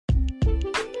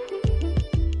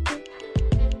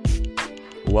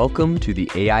Welcome to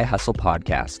the AI Hustle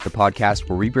Podcast, the podcast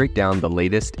where we break down the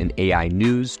latest in AI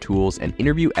news, tools, and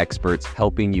interview experts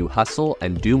helping you hustle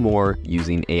and do more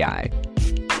using AI.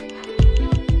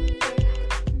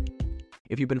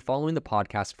 If you've been following the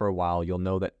podcast for a while, you'll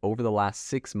know that over the last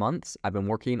 6 months, I've been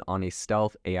working on a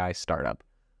stealth AI startup.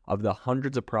 Of the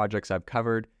hundreds of projects I've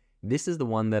covered, this is the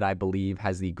one that I believe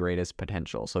has the greatest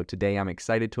potential. So today I'm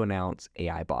excited to announce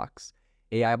AIBox.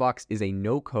 AIBox is a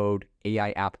no-code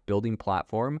AI app building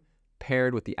platform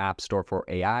paired with the App Store for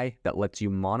AI that lets you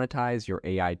monetize your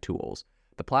AI tools.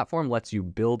 The platform lets you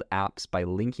build apps by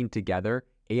linking together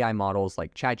AI models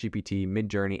like ChatGPT,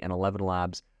 Midjourney, and 11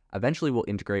 Labs. Eventually, we'll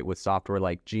integrate with software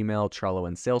like Gmail, Trello,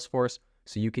 and Salesforce,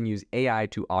 so you can use AI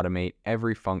to automate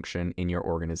every function in your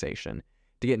organization.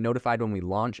 To get notified when we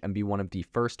launch and be one of the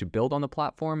first to build on the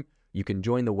platform, you can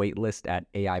join the waitlist at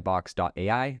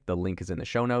aibox.ai. The link is in the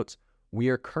show notes. We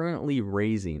are currently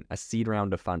raising a seed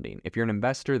round of funding. If you're an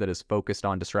investor that is focused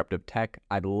on disruptive tech,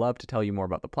 I'd love to tell you more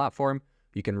about the platform.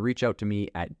 You can reach out to me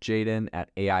at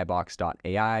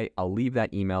jaden@aibox.ai. I'll leave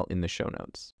that email in the show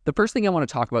notes. The first thing I want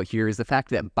to talk about here is the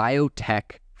fact that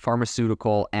biotech,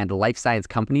 pharmaceutical, and life science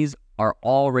companies are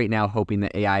all right now hoping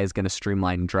that AI is going to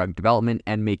streamline drug development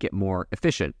and make it more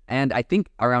efficient. And I think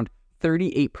around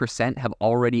 38% have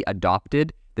already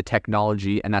adopted the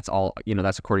technology, and that's all,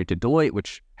 that's according to Deloitte,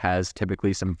 which has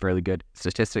typically some fairly good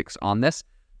statistics on this.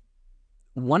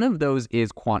 One of those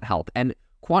is QuantHealth, and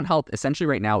QuantHealth essentially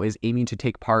right now is aiming to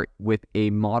take part with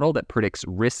a model that predicts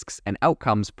risks and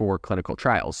outcomes for clinical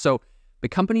trials. So the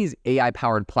company's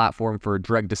AI-powered platform for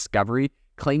drug discovery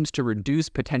claims to reduce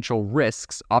potential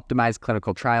risks, optimize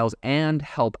clinical trials, and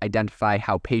help identify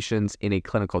how patients in a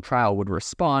clinical trial would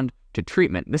respond to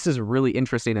treatment. This is really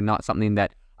interesting and not something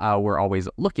that we're always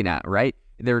looking at, right?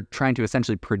 They're trying to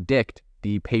essentially predict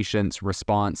the patient's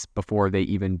response before they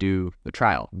even do the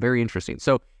trial. Very interesting.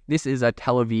 So this is a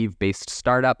Tel Aviv-based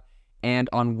startup, and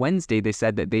on Wednesday they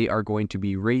said that they are going to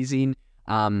be raising,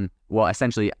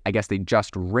 essentially, I guess they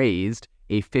just raised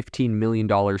a $15 million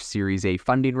Series A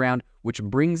funding round, which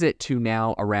brings it to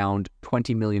now around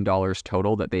 $20 million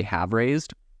total that they have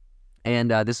raised.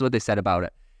 And this is what they said about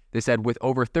it. They said, with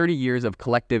over 30 years of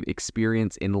collective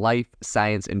experience in life,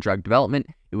 science, and drug development,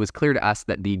 it was clear to us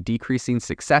that the decreasing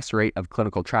success rate of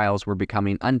clinical trials were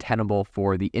becoming untenable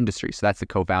for the industry. So that's the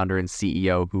co-founder and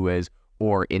CEO, who is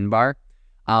Or Inbar.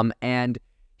 And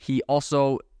he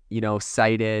also,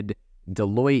 cited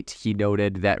Deloitte. He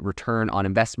noted that return on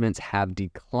investments have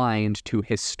declined to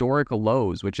historical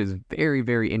lows, which is very,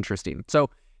 very interesting. So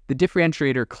the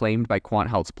differentiator claimed by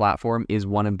QuantHealth's platform is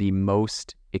one of the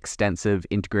most extensive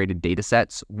integrated data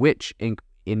sets, which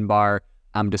Inbar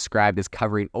described as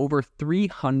covering over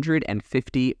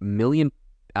 350 million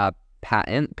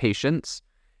patent patients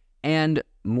and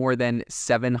more than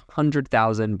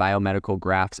 700,000 biomedical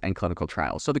graphs and clinical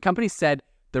trials. So the company said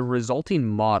the resulting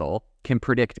model can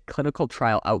predict clinical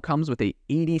trial outcomes with a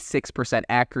 86%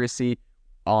 accuracy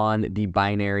on the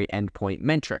binary endpoint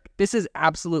metric. This is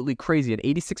absolutely crazy. An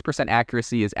 86%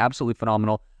 accuracy is absolutely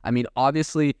phenomenal. I mean,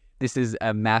 obviously, this is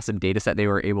a massive data set they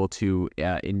were able to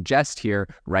ingest here,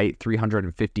 right?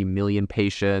 350 million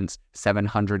patients,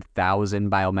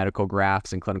 700,000 biomedical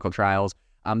graphs and clinical trials.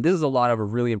 This is a lot of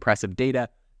really impressive data,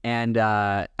 and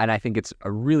I think it's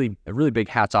a really big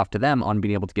hats off to them on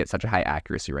being able to get such a high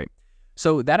accuracy rate.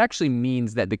 So that actually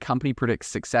means that the company predicts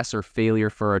success or failure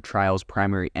for a trial's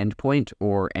primary endpoint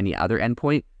or any other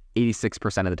endpoint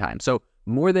 86% of the time. So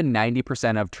more than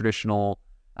 90% of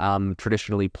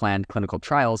traditionally planned clinical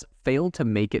trials fail to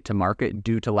make it to market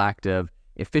due to lack of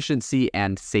efficiency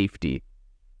and safety.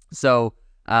 So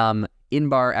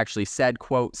Inbar actually said,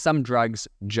 quote, "Some drugs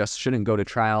just shouldn't go to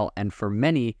trial, and for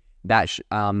many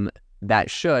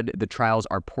the trials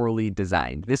are poorly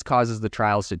designed. This causes the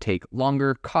trials to take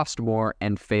longer, cost more,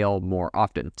 and fail more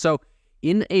often." So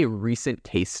in a recent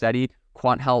case study,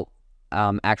 QuantHealth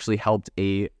actually helped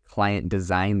a client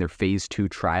design their phase 2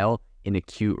 trial in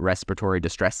acute respiratory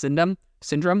distress syndrome.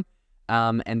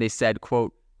 And they said,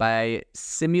 quote, "By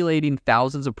simulating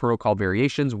thousands of protocol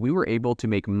variations, we were able to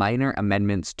make minor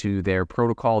amendments to their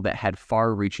protocol that had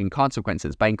far-reaching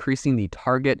consequences by increasing the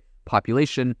target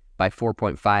population by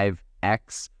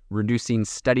 4.5x, reducing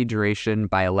study duration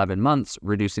by 11 months,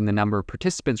 reducing the number of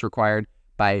participants required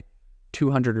by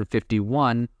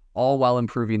 251, all while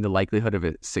improving the likelihood of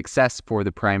success for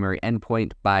the primary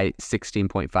endpoint by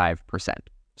 16.5%.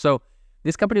 So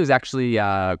this company was actually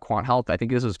QuantHealth. I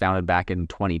think this was founded back in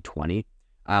 2020,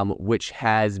 which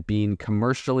has been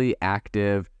commercially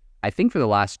active, I think, for the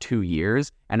last 2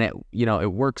 years. And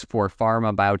it works for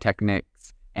pharma,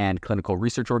 biotechnics, and clinical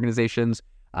research organizations.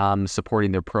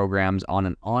 supporting their programs on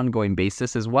an ongoing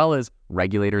basis, as well as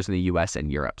regulators in the US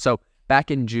and Europe. So back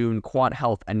in June,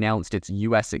 QuantHealth announced its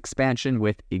US expansion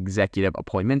with executive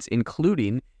appointments,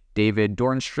 including David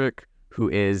Dornstrick, who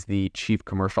is the Chief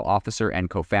Commercial Officer and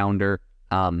co-founder,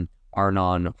 Arnon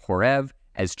Horev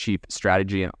as Chief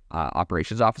Strategy and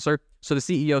Operations Officer. So the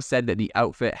CEO said that the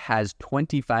outfit has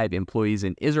 25 employees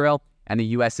in Israel, and the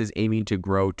US is aiming to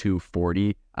grow to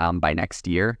 40 by next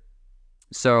year.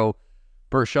 So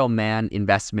Berkshire Mann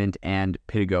Investment and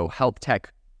Pidigo Health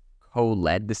Tech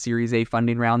co-led the Series A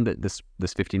funding round, this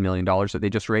 $15 million that they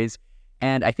just raised.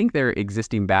 And I think their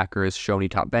existing backers, Shoney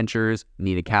Top Ventures,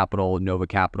 Nina Capital, Nova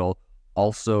Capital,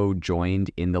 also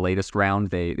joined in the latest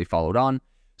round. They followed on.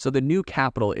 So the new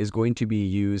capital is going to be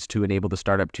used to enable the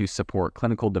startup to support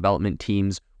clinical development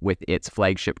teams with its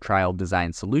flagship trial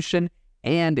design solution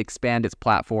and expand its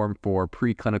platform for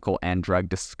preclinical and drug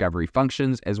discovery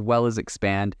functions, as well as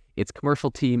expand its commercial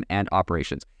team and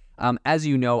operations. As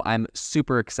you know, I'm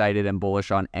super excited and bullish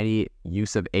on any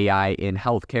use of AI in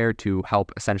healthcare to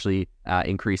help essentially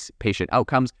increase patient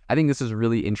outcomes. I think this is a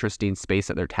really interesting space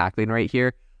that they're tackling right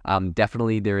here.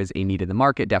 Definitely there is a need in the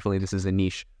market. Definitely this is a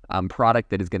niche product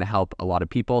that is going to help a lot of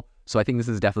people. So I think this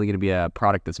is definitely going to be a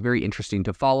product that's very interesting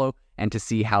to follow and to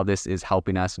see how this is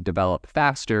helping us develop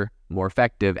faster, more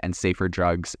effective, and safer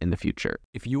drugs in the future.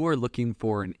 If you are looking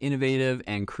for an innovative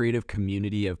and creative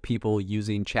community of people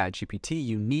using ChatGPT,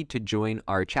 you need to join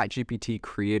our ChatGPT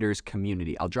creators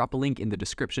community. I'll drop a link in the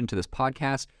description to this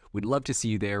podcast. We'd love to see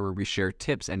you there, where we share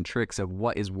tips and tricks of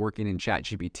what is working in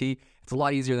ChatGPT. It's a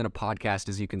lot easier than a podcast,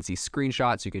 as you can see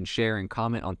screenshots, you can share and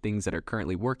comment on things that are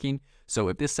currently working. So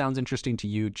if this sounds interesting to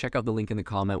you, check out the link in the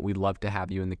comment. We'd love to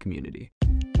have you in the community.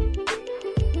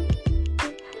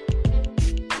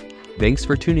 Thanks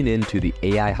for tuning in to the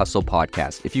AI Hustle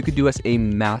podcast. If you could do us a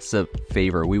massive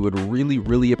favor, we would really,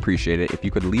 really appreciate it if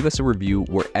you could leave us a review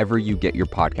wherever you get your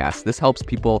podcasts. This helps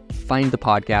people find the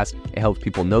podcast. It helps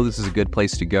people know this is a good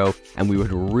place to go. And we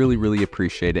would really, really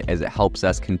appreciate it, as it helps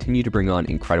us continue to bring on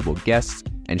incredible guests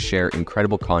and share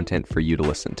incredible content for you to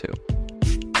listen to.